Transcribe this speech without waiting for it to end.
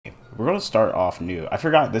we're gonna start off new. I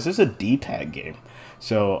forgot this is a D-pad game,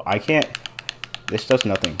 so I can't. This does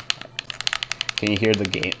nothing. Can you hear the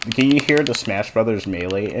game? Can you hear the Smash Brothers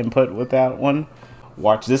Melee input with that one?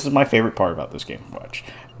 Watch. This is my favorite part about this game. Watch.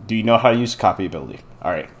 Do you know how to use copy ability?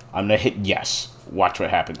 All right. I'm gonna hit yes. Watch what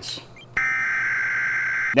happens.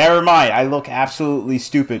 Never mind. I look absolutely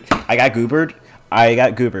stupid. I got goobered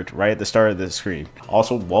right at the start of the screen.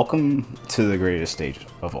 Also, welcome to the greatest stage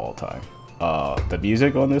of all time. The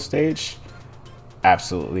music on this stage,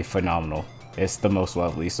 absolutely phenomenal. It's the most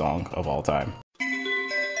lovely song of all time.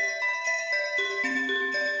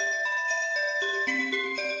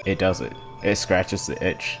 It does it. It scratches the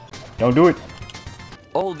itch. Don't do it.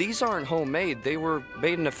 Oh, these aren't homemade. They were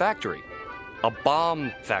made in a factory. A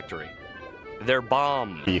bomb factory. They're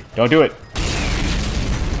bomb. Don't do it.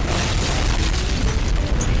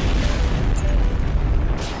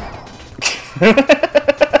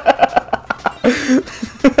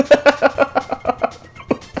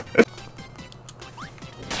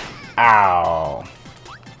 Ow.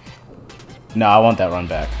 No, I want that run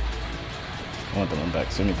back. I want the run back.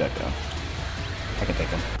 Send me back down. I can take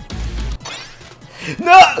him.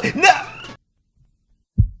 No! No!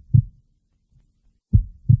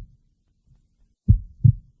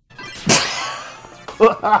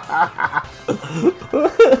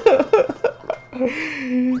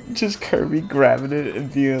 Just Kirby grabbing it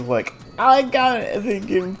and being like, I got it, and then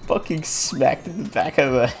getting fucking smacked in the back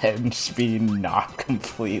of the head and just being knocked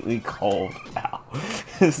completely cold out.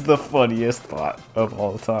 It's the funniest thought of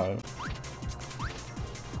all time.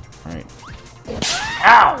 Alright.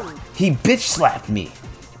 Ow! He bitch slapped me!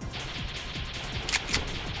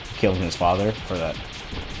 Killed his father for that.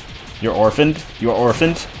 You're orphaned? You're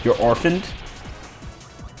orphaned? You're orphaned?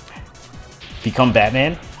 Become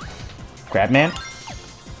Batman? Crabman?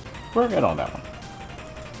 We're good on that one.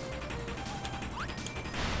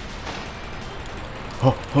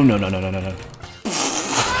 Oh no, no, no, no, no, no.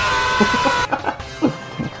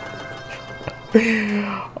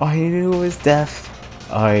 I knew it was death.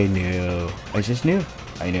 I knew. I just knew.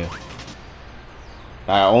 I knew.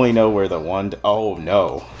 I only know where the one... Oh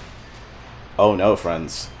no. Oh no,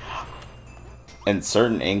 friends. In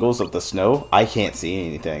certain angles of the snow, I can't see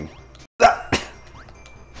anything.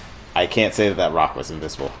 I can't say that that rock was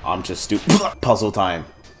invisible. I'm just stupid. Puzzle time.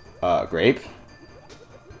 Grape?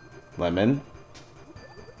 Lemon?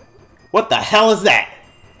 What the hell is that?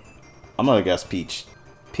 I'm gonna guess peach.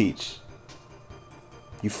 Peach.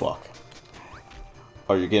 You fuck.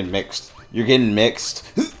 Oh, you're getting mixed. You're getting mixed.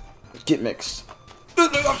 Get mixed.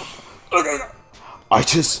 I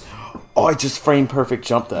just frame perfect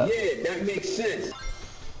jumped that. Yeah, that makes sense.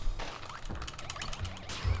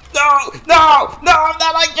 No! No! No! I'm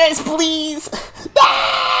not like this, please!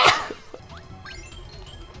 No!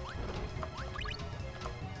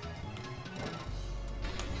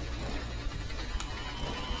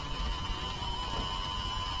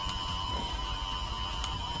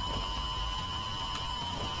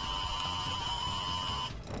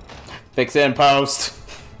 Fix it in post.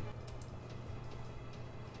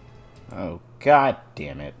 Oh, god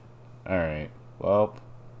damn it. Alright, well...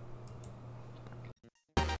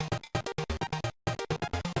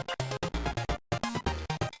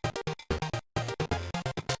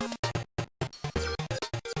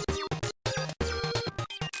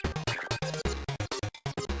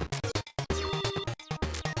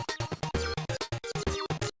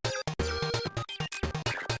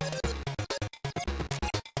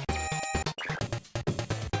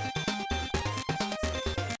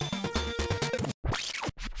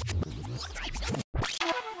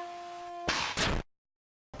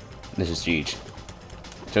 This is Jeej.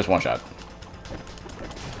 Just one shot.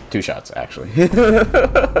 Two shots, actually.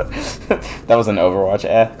 That was an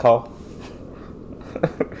Overwatch call.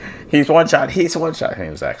 He's one shot, he's one shot. And he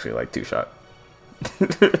was actually like two shot.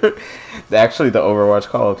 Actually, the Overwatch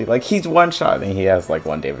call would be like, he's one shot, and he has like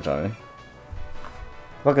one damage on him.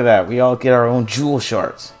 Look at that, we all get our own jewel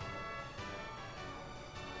shards.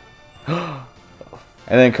 And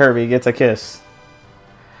then Kirby gets a kiss.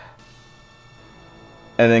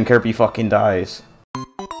 And then Kirby fucking dies.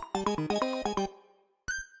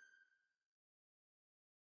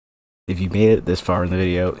 If you made it this far in the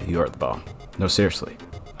video, you are the bomb. No, seriously.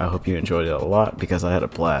 I hope you enjoyed it a lot because I had a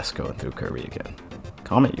blast going through Kirby again.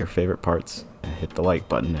 Comment your favorite parts and hit the like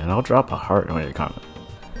button and I'll drop a heart on your comment.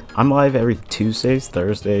 I'm live every Tuesdays,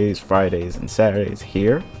 Thursdays, Fridays, and Saturdays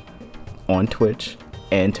here on Twitch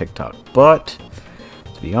and TikTok. But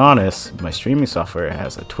to be honest, my streaming software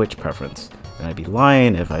has a Twitch preference. And I'd be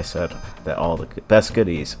lying if I said that all the best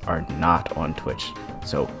goodies are not on Twitch.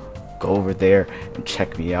 So go over there and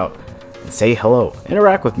check me out. and say hello.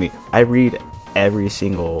 Interact with me. I read every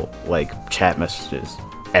single chat messages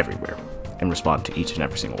everywhere and respond to each and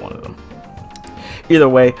every single one of them. Either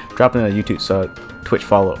way, dropping a YouTube sub, Twitch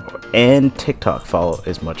follow, and TikTok follow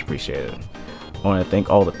is much appreciated. I want to thank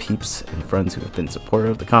all the peeps and friends who have been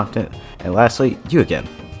supportive of the content, and lastly, you again.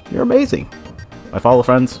 You're amazing. My follow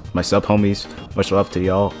friends, my sub homies, much love to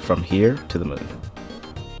y'all from here to the moon.